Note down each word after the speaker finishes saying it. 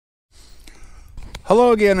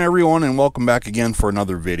Hello again everyone, and welcome back again for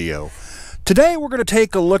another video. Today we're going to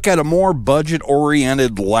take a look at a more budget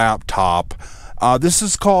oriented laptop. This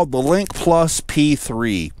is called the LincPlus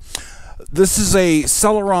P3. This is a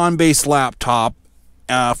Celeron based laptop,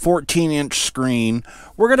 14-inch screen.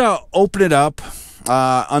 We're going to open it up,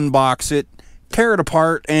 unbox it, tear it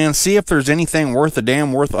apart, and see if there's anything worth a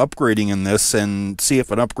damn worth upgrading in this, and see if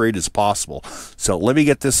an upgrade is possible. So let me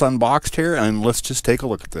get this unboxed here and let's just take a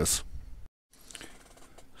look at this.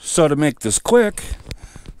 So to make this quick,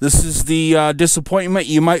 this is the disappointment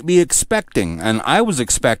you might be expecting. And I was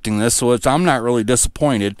expecting this, so I'm not really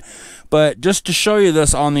disappointed. But just to show you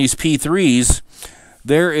this on these P3s,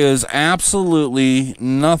 there is absolutely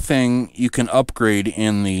nothing you can upgrade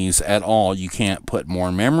in these at all. You can't put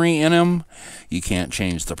more memory in them. You can't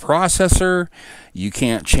change the processor. You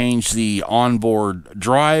can't change the onboard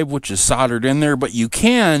drive, which is soldered in there. But you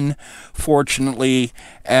can, fortunately,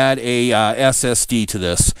 add a SSD to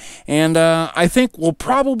this. And I think we'll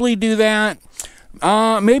probably do that.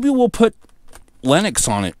 Maybe we'll put Linux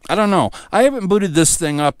on it. I don't know. I haven't booted this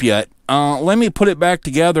thing up yet. Let me put it back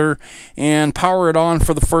together and power it on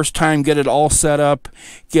for the first time, get it all set up,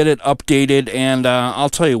 get it updated, and I'll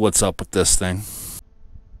tell you what's up with this thing.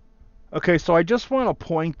 Okay, so I just want to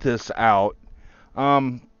point this out.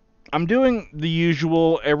 I'm doing the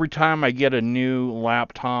usual every time I get a new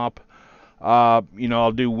laptop. You know,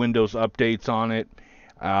 I'll do Windows updates on it.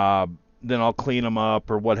 Then I'll clean them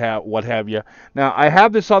up or what have you. Now, I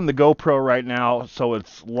have this on the GoPro right now, so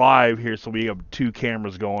it's live here, so we have two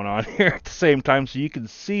cameras going on here at the same time, so you can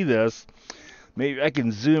see this. Maybe I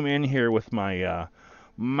can zoom in here with my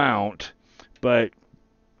mount, but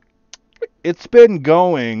it's been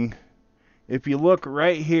going, if you look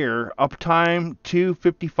right here, uptime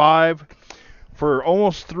 255 for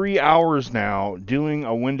almost 3 hours now doing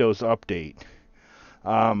a Windows update.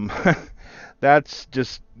 That's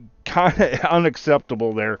just kind of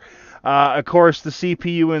unacceptable there. Of course, the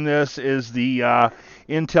CPU in this is the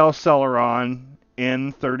Intel Celeron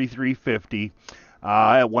N3350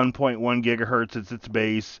 at 1.1 gigahertz. It's its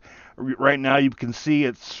base. Right now, you can see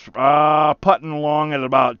it's putting along at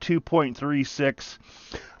about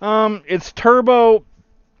 2.36. Its turbo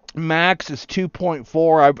max is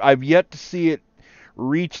 2.4. I've yet to see it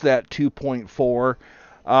reach that 2.4.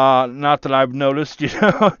 Not that I've noticed, you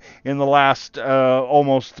know, in the last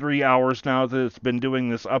almost 3 hours now that it's been doing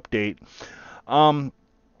this update. I'm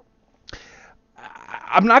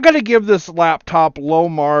not going to give this laptop low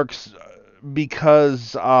marks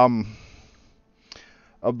because of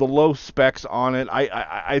the low specs on it.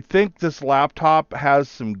 I think this laptop has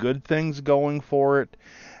some good things going for it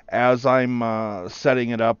as I'm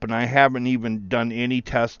setting it up, and I haven't even done any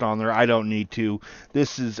test on there. I don't need to.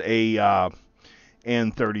 This is a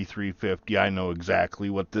N3350. I know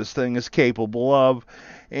exactly what this thing is capable of,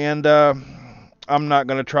 and I'm not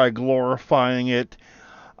going to try glorifying it.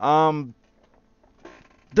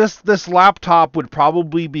 This laptop would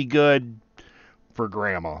probably be good for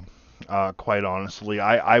grandma, quite honestly.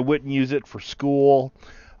 I wouldn't use it for school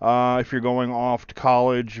if you're going off to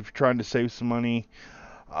college, if you're trying to save some money,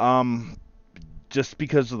 just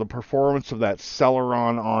because of the performance of that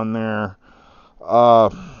Celeron on there.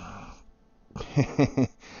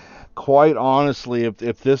 Quite honestly,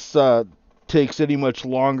 if this takes any much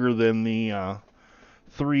longer than the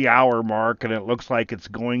 3 hour mark, and it looks like it's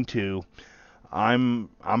going to, I'm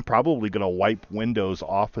probably going to wipe Windows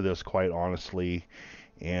off of this, quite honestly,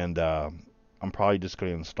 and I'm probably just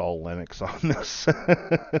going to install Linux on this.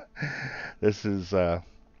 This is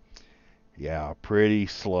yeah, pretty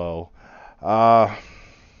slow. Tell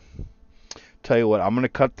you what, I'm going to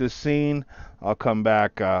cut this scene. I'll come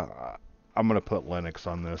back. I'm going to put Linux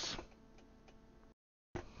on this.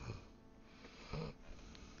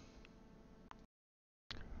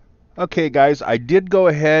 Okay, guys, I did go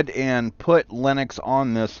ahead and put Linux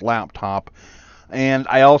on this laptop, and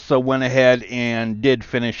I also went ahead and did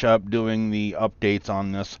finish up doing the updates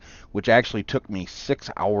on this, which actually took me 6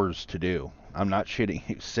 hours to do. I'm not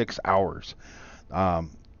shitting, 6 hours.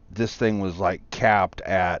 This thing was like capped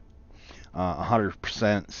at 100%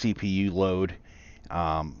 CPU load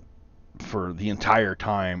for the entire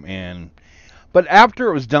time, but after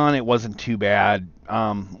it was done, it wasn't too bad.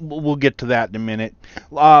 We'll get to that in a minute.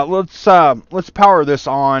 Let's power this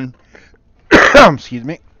on. Excuse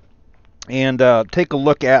me, and take a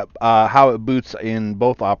look at how it boots in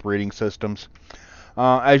both operating systems.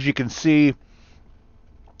 As you can see,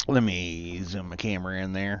 let me zoom my camera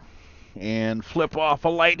in there and flip off a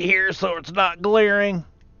light here so it's not glaring.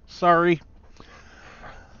 Sorry.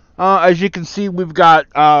 As you can see, we've got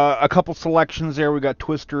a couple selections there. We've got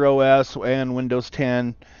Twister OS and Windows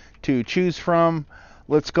 10. to choose from.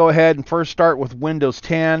 Let's go ahead and first start with Windows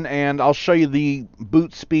 10, and I'll show you the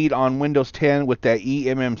boot speed on Windows 10 with that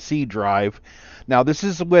eMMC drive. Now this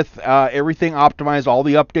is with everything optimized. All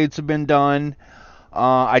the updates have been done.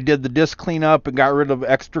 I did the disk cleanup and got rid of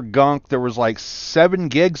extra gunk. There was like 7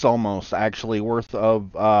 gigs almost actually worth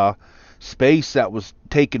of space that was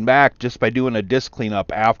taken back just by doing a disk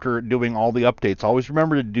cleanup after doing all the updates. Always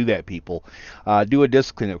remember to do that, people. Do a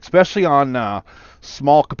disk cleanup, especially on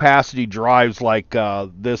small capacity drives like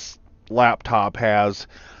this laptop has.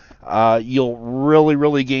 You'll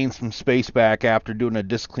really gain some space back after doing a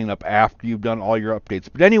disk cleanup after you've done all your updates.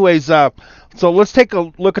 But anyways, so let's take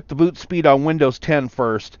a look at the boot speed on Windows 10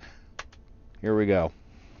 first. Here we go.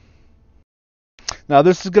 Now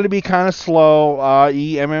this is going to be kind of slow,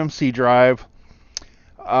 eMMC drive.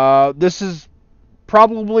 This is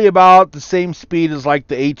probably about the same speed as like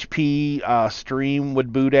the HP Stream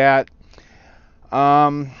would boot at.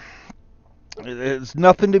 It's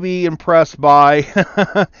nothing to be impressed by.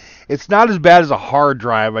 It's not as bad as a hard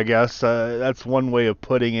drive, I guess. That's one way of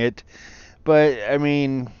putting it. But, I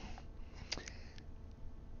mean,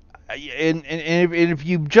 and if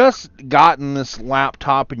you've just gotten this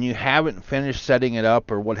laptop and you haven't finished setting it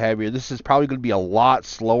up or what have you, this is probably going to be a lot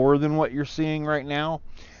slower than what you're seeing right now.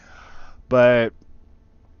 But,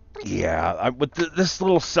 yeah, with this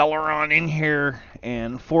little Celeron in here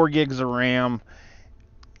and 4 gigs of RAM,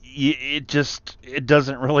 it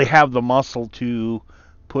doesn't really have the muscle to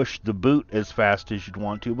push the boot as fast as you'd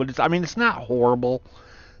want to. But it's not horrible.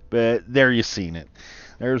 But there you seen it.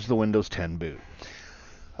 There's the Windows 10 boot.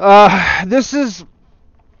 This is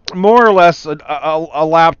more or less a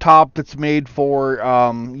laptop that's made for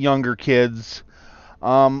younger kids.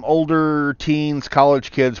 Older teens,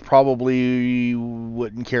 college kids probably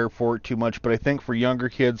wouldn't care for it too much. But I think for younger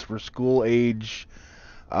kids, for school age,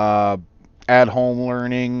 at-home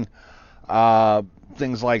learning,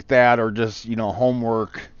 things like that, or just,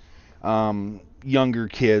 homework, younger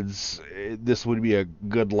kids, this would be a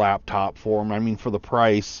good laptop for them. I mean, for the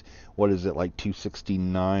price, what is it, like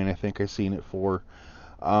 $269, I think I seen it for.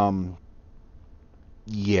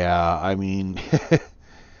 Yeah, I mean,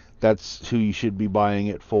 that's who you should be buying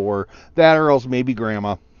it for. That, or else maybe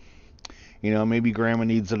grandma. Maybe grandma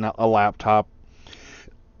needs a laptop.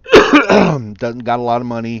 Doesn't got a lot of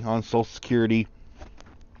money on Social Security.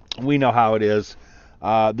 We know how it is.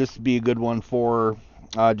 This would be a good one for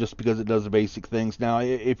just because it does the basic things. Now,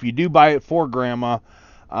 if you do buy it for grandma,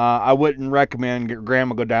 I wouldn't recommend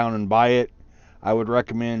grandma go down and buy it. I would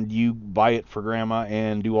recommend you buy it for grandma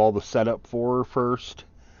and do all the setup for her first.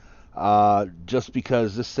 Just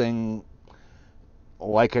because this thing,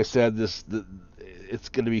 like I said, it's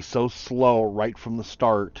going to be so slow right from the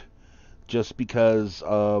start, just because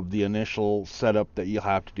of the initial setup that you'll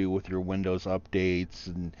have to do with your Windows updates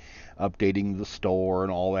and updating the store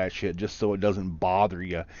and all that shit, just so it doesn't bother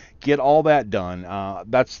you. Get all that done.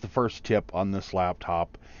 That's the first tip on this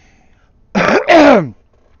laptop.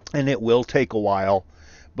 And it will take a while.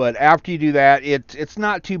 But after you do that, it's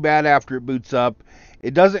not too bad after it boots up.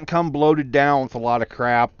 It doesn't come bloated down with a lot of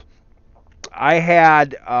crap. I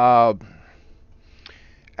had...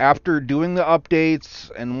 after doing the updates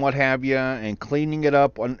and what have you, and cleaning it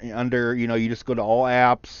up under, you just go to all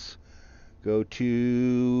apps, go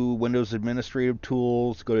to Windows Administrative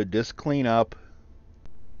Tools, go to Disk Cleanup,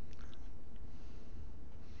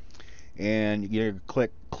 and you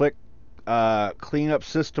click Clean Up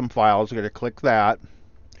System Files. You're going to click that.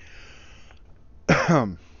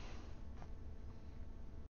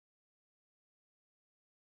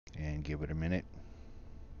 And give it a minute.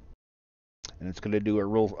 And it's going to do a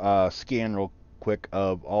real scan real quick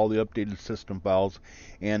of all the updated system files.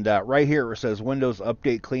 And right here it says Windows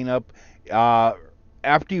Update Cleanup.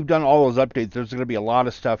 After you've done all those updates, there's going to be a lot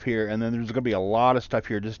of stuff here, and then there's going to be a lot of stuff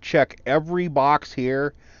here. Just check every box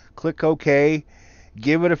here, click OK,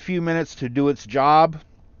 give it a few minutes to do its job,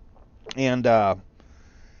 and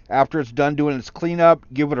after it's done doing its cleanup,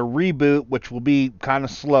 give it a reboot, which will be kind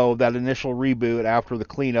of slow. That initial reboot after the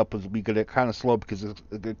cleanup will be kind of slow because it's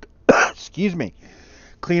excuse me,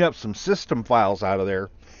 clean up some system files out of there.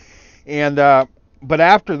 And but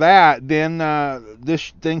after that, then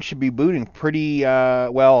this thing should be booting pretty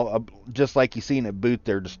well, just like you seen it boot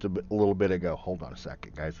there just a little bit ago. Hold on a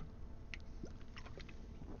second, guys.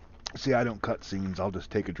 See, I don't cut scenes. I'll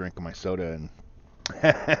just take a drink of my soda and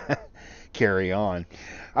carry on.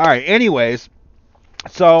 All right, anyways,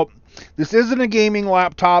 so this isn't a gaming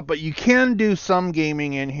laptop, but you can do some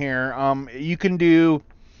gaming in here. You can do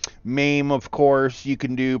MAME, of course. You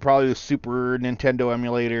can do probably the Super Nintendo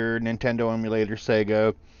emulator,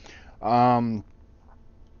 Sega.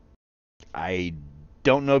 I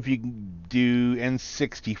don't know if you can do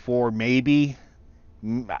N64, maybe.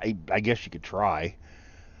 I guess you could try.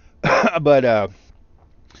 But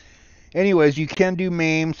anyways, you can do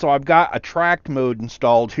MAME, so I've got a tracked mode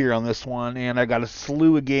installed here on this one, and I got a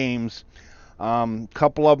slew of games.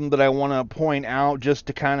 Couple of them that I want to point out just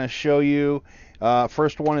to kind of show you.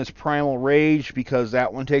 First one is Primal Rage, because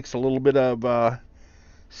that one takes a little bit of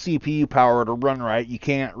CPU power to run right. You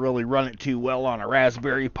can't really run it too well on a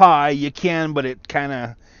Raspberry Pi. You can, but it kind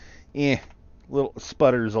of little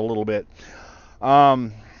sputters a little bit.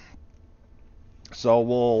 So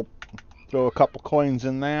we'll throw a couple coins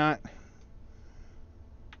in that.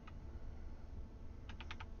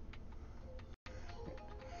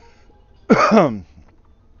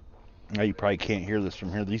 Now you probably can't hear this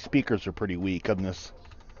from here. These speakers are pretty weak on this.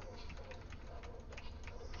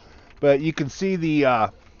 But you can see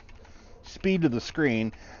the speed of the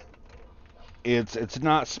screen. It's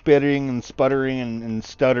not spitting and sputtering and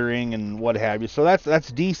stuttering and what have you. So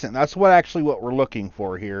that's decent. That's what we're looking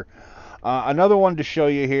for here. Another one to show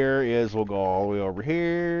you here is, we'll go all the way over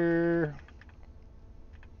here.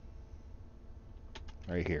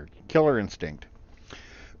 Right here. Killer Instinct.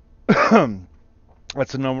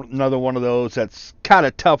 That's another one of those that's kind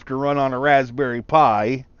of tough to run on a Raspberry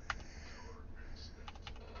Pi.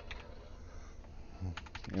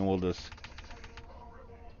 And we'll just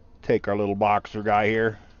take our little boxer guy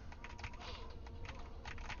here.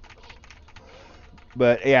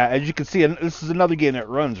 But yeah, as you can see, this is another game that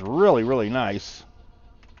runs really, really nice.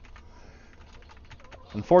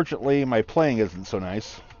 Unfortunately, my playing isn't so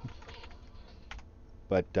nice.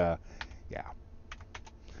 But yeah,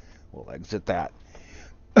 we'll exit that.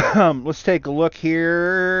 Let's take a look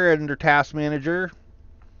here under Task Manager.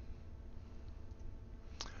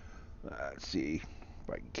 Let's see if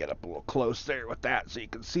I can get up a little close there with that so you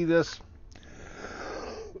can see this.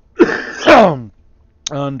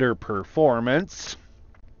 Under Performance,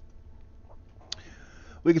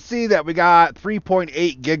 we can see that we got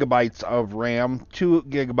 3.8 gigabytes of RAM. 2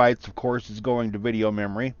 gigabytes, of course, is going to video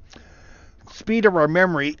memory. Speed of our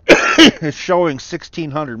memory is showing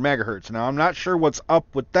 1600 megahertz. Now, I'm not sure what's up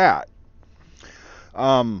with that.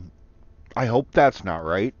 I hope that's not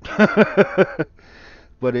right.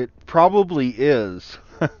 But it probably is.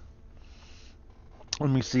 Let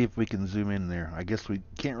me see if we can zoom in there. I guess we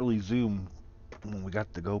can't really zoom when we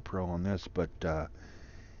got the GoPro on this, but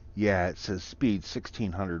yeah, it says speed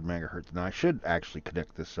 1600 megahertz. Now, I should actually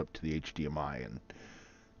connect this up to the HDMI,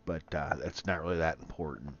 but that's not really that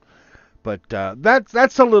important. But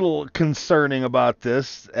that's a little concerning about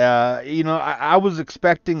this. You know, I was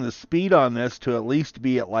expecting the speed on this to at least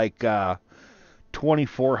be at like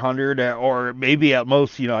 2400, or maybe at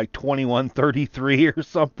most, you know, like 2133 or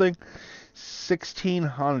something.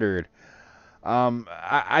 1600.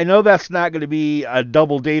 I know that's not going to be a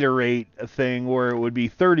double data rate thing where it would be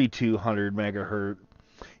 3200 megahertz,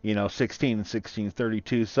 you know, 16 and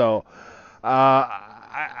 1632. So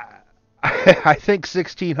I think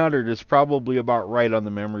 1600 is probably about right on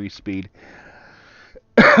the memory speed.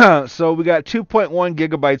 So we got 2.1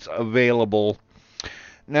 gigabytes available.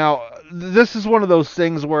 Now, this is one of those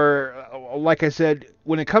things where, like I said,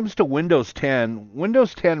 when it comes to Windows 10,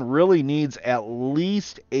 Windows 10 really needs at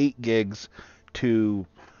least 8 gigs to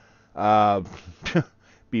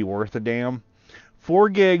be worth a damn. 4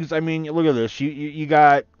 gigs, I mean, look at this. You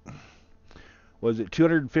got, was it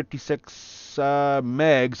 256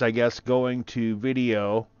 megs, I guess, going to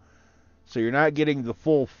video. So you're not getting the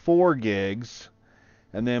full 4 gigs.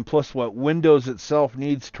 And then plus what Windows itself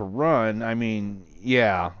needs to run, I mean,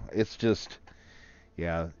 yeah, it's just,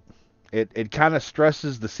 yeah, it kind of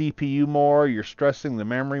stresses the CPU more. You're stressing the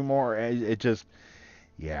memory more. It just,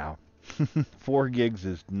 yeah, 4 gigs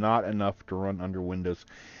is not enough to run under Windows.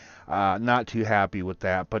 Not too happy with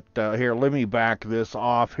that. But here, let me back this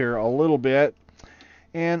off here a little bit.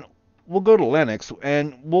 And we'll go to Linux,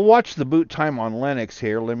 and we'll watch the boot time on Linux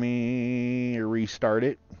here. Let me restart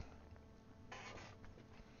it.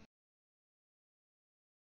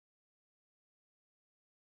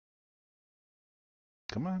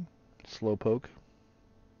 Come on, slowpoke.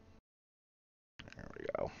 There we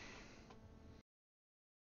go.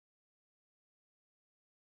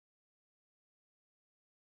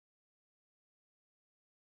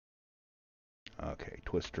 Okay,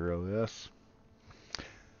 Twister OS.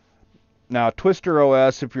 Now, Twister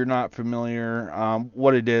OS, if you're not familiar,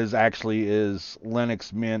 what it is actually is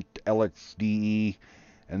Linux Mint LXDE,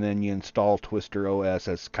 and then you install Twister OS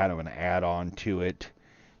as kind of an add-on to it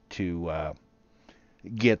to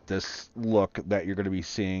get this look that you're going to be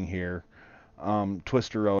seeing here.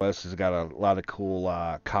 Twister OS has got a lot of cool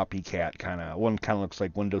copycat kind of. One kind of looks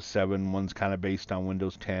like Windows 7. One's kind of based on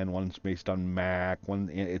Windows 10. One's based on Mac.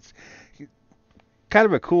 It's kind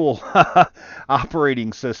of a cool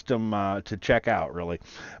operating system to check out, really.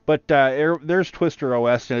 But there's Twister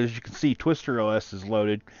OS, and as you can see, Twister OS is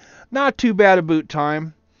loaded. Not too bad a boot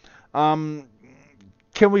time.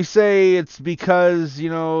 Can we say it's because, you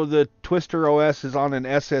know, the Twister OS is on an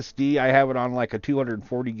SSD? I have it on like a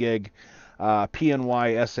 240 gig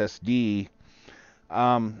PNY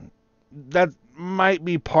SSD. That might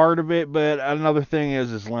be part of it, but another thing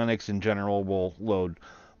is Linux in general will load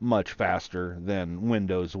much faster than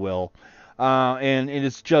Windows will. And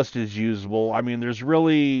it's just as usable. I mean, there's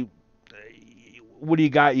really, what do you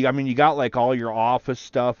got? I mean, you got like all your Office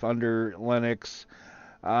stuff under Linux.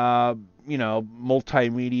 You know,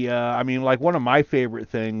 multimedia. I mean, like one of my favorite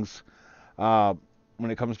things when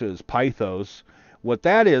it comes to is Pythos. What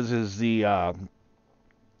that is the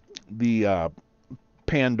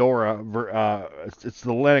Pandora. It's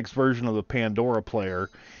the Linux version of the Pandora player.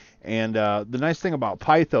 And the nice thing about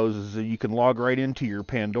Pythos is that you can log right into your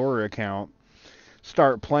Pandora account,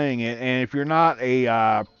 start playing it, and if you're not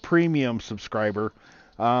a premium subscriber,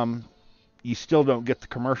 you still don't get the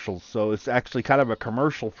commercials. So it's actually kind of a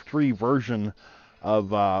commercial-free version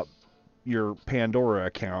of your Pandora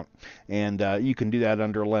account. And you can do that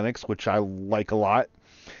under Linux, which I like a lot.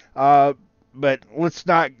 But let's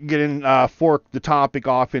not fork the topic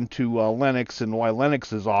off into Linux and why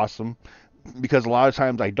Linux is awesome. Because a lot of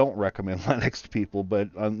times I don't recommend Linux to people, but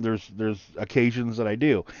there's occasions that I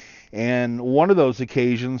do. And one of those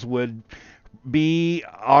occasions would be,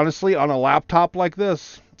 honestly, on a laptop like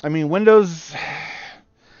this. I mean, Windows,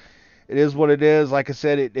 it is what it is. Like I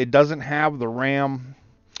said, it doesn't have the RAM.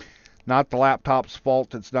 Not the laptop's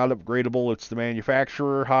fault. It's not upgradable. It's the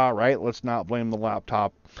manufacturer. Right? Let's not blame the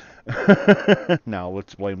laptop. No,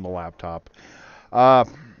 let's blame the laptop.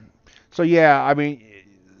 So, yeah, I mean,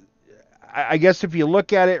 I guess if you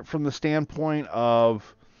look at it from the standpoint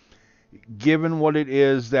of, given what it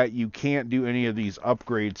is that you can't do any of these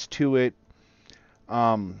upgrades to it,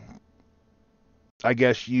 I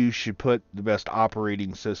guess you should put the best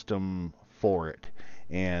operating system for it.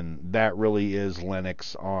 And that really is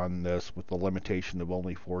Linux on this, with the limitation of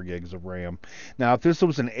only 4 gigs of RAM. Now, if this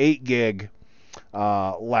was an 8 gig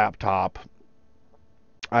laptop,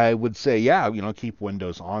 I would say, yeah, you know, keep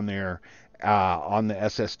Windows on there. On the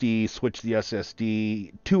SSD, switch the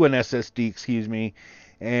SSD to an SSD, excuse me,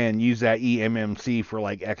 and use that eMMC for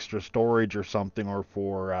like extra storage or something, or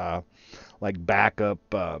for like backup,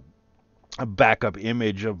 a backup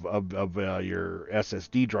image of your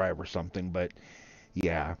SSD drive or something. But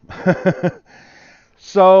yeah,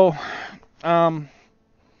 so I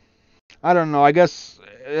don't know. I guess,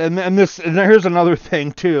 and here's another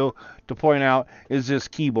thing too to point out is this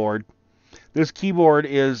keyboard. This keyboard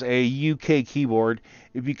is a UK keyboard.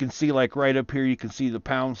 If you can see, like right up here, you can see the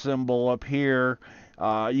pound symbol up here.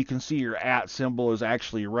 You can see your @ symbol is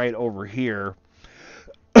actually right over here.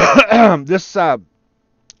 This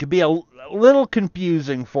could be a little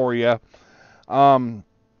confusing for you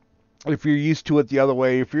if you're used to it the other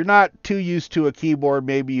way. If you're not too used to a keyboard,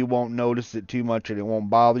 maybe you won't notice it too much and it won't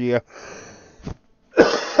bother you.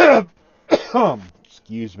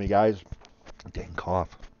 Excuse me, guys. Dang cough.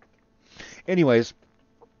 Anyways,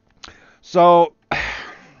 so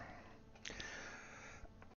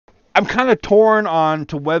I'm kind of torn on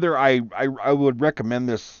to whether I would recommend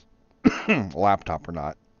this laptop or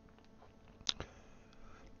not.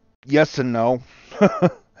 Yes and no.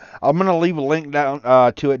 I'm going to leave a link down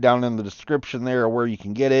to it down in the description there, where you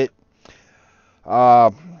can get it.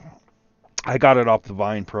 I got it off the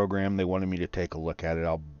Vine program. They wanted me to take a look at it.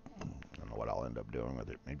 I don't know what I'll end up doing with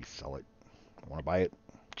it. Maybe sell it. I want to buy it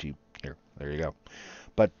cheap. Here, there you go.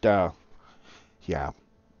 But yeah,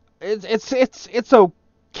 it's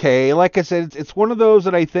okay. Like I said, it's one of those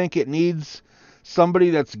that I think it needs somebody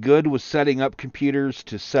that's good with setting up computers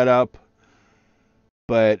to set up.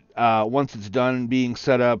 But once it's done being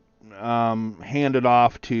set up, hand it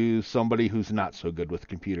off to somebody who's not so good with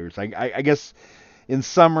computers. I guess, in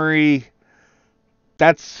summary,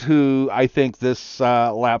 that's who I think this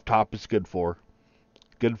laptop is good for.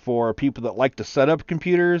 Good for people that like to set up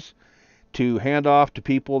computers, to hand off to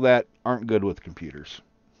people that aren't good with computers.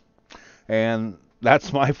 And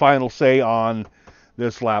that's my final say on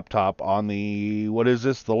this laptop, on the, what is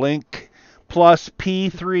this? The LincPlus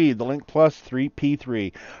P3, the LincPlus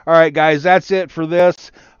P3. All right, guys, that's it for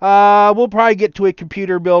this. We'll probably get to a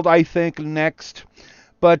computer build, I think, next.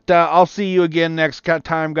 But I'll see you again next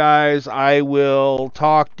time, guys. I will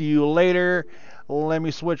talk to you later. Let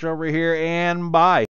me switch over here, and bye.